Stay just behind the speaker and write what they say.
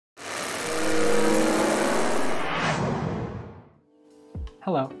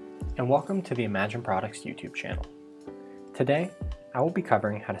Hello, and welcome to the Imagine Products YouTube channel. Today, I will be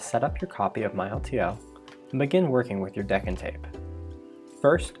covering how to set up your copy of myLTO and begin working with your deck and tape.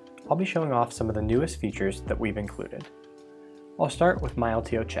 First, I'll be showing off some of the newest features that we've included. I'll start with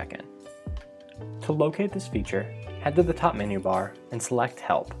myLTO Check-in. To locate this feature, head to the top menu bar and select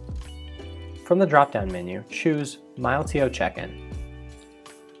Help. From the drop-down menu, choose myLTO Check-in.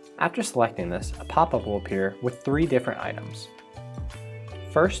 After selecting this, a pop-up will appear with three different items.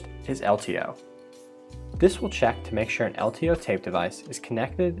 First is LTO. This will check to make sure an LTO tape device is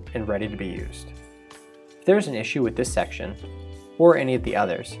connected and ready to be used. If there is an issue with this section, or any of the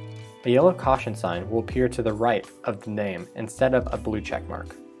others, a yellow caution sign will appear to the right of the name instead of a blue check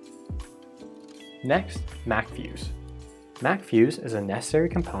mark. Next, macFuse. macFuse is a necessary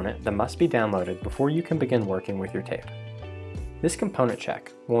component that must be downloaded before you can begin working with your tape. This component check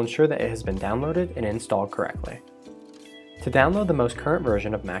will ensure that it has been downloaded and installed correctly. To download the most current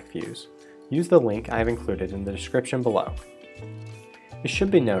version of macFuse, use the link I have included in the description below. It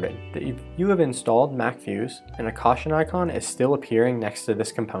should be noted that if you have installed macFuse and a caution icon is still appearing next to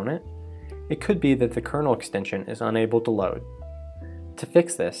this component, it could be that the kernel extension is unable to load. To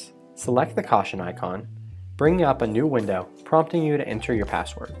fix this, select the caution icon, bringing up a new window prompting you to enter your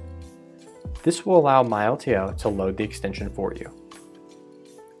password. This will allow myLTO to load the extension for you.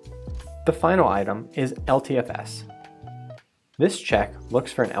 The final item is LTFS. This check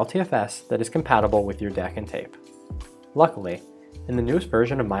looks for an LTFS that is compatible with your deck and tape. Luckily, in the newest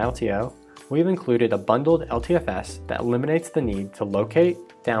version of myLTO, we have included a bundled LTFS that eliminates the need to locate,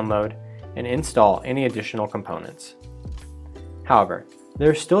 download, and install any additional components. However,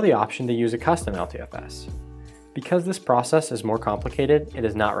 there is still the option to use a custom LTFS. Because this process is more complicated, it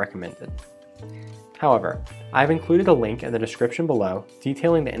is not recommended. However, I have included a link in the description below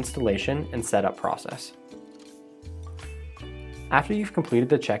detailing the installation and setup process. After you've completed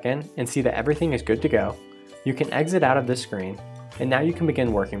the check-in and see that everything is good to go, you can exit out of this screen, and now you can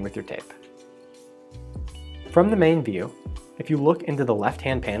begin working with your tape. From the main view, if you look into the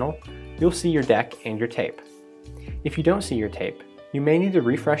left-hand panel, you'll see your deck and your tape. If you don't see your tape, you may need to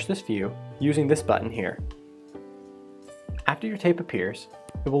refresh this view using this button here. After your tape appears,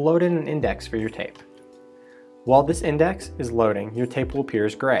 it will load in an index for your tape. While this index is loading, your tape will appear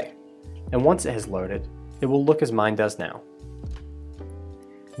as gray, and once it has loaded, it will look as mine does now.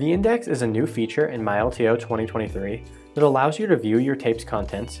 The index is a new feature in myLTO 2023 that allows you to view your tape's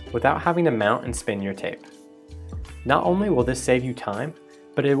contents without having to mount and spin your tape. Not only will this save you time,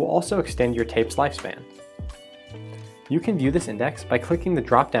 but it will also extend your tape's lifespan. You can view this index by clicking the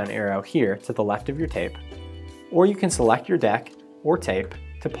drop-down arrow here to the left of your tape, or you can select your deck or tape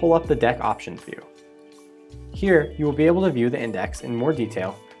to pull up the deck options view. Here, you will be able to view the index in more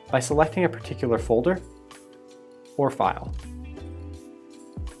detail by selecting a particular folder or file.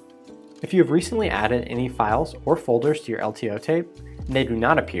 If you have recently added any files or folders to your LTO tape and they do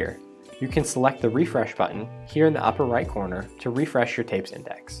not appear, you can select the refresh button here in the upper right corner to refresh your tape's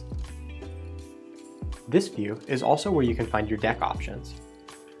index. This view is also where you can find your deck options.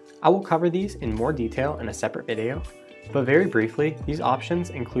 I will cover these in more detail in a separate video, but very briefly, these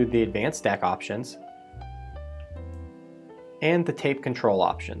options include the advanced deck options and the tape control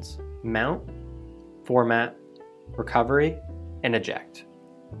options: mount, format, recovery, and eject.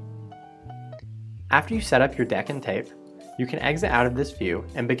 After you set up your deck and tape, you can exit out of this view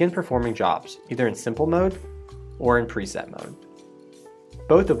and begin performing jobs, either in simple mode or in preset mode,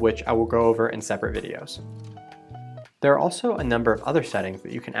 both of which I will go over in separate videos. There are also a number of other settings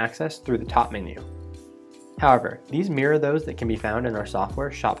that you can access through the top menu. However, these mirror those that can be found in our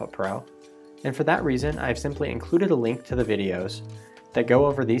software ShopUp Pro, and for that reason I have simply included a link to the videos that go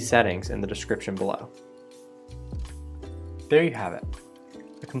over these settings in the description below. There you have it.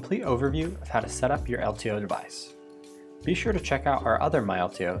 A complete overview of how to set up your LTO device. Be sure to check out our other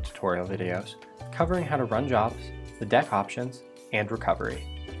myLTO tutorial videos covering how to run jobs, the deck options, and recovery.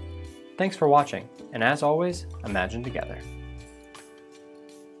 Thanks for watching, and as always, imagine together.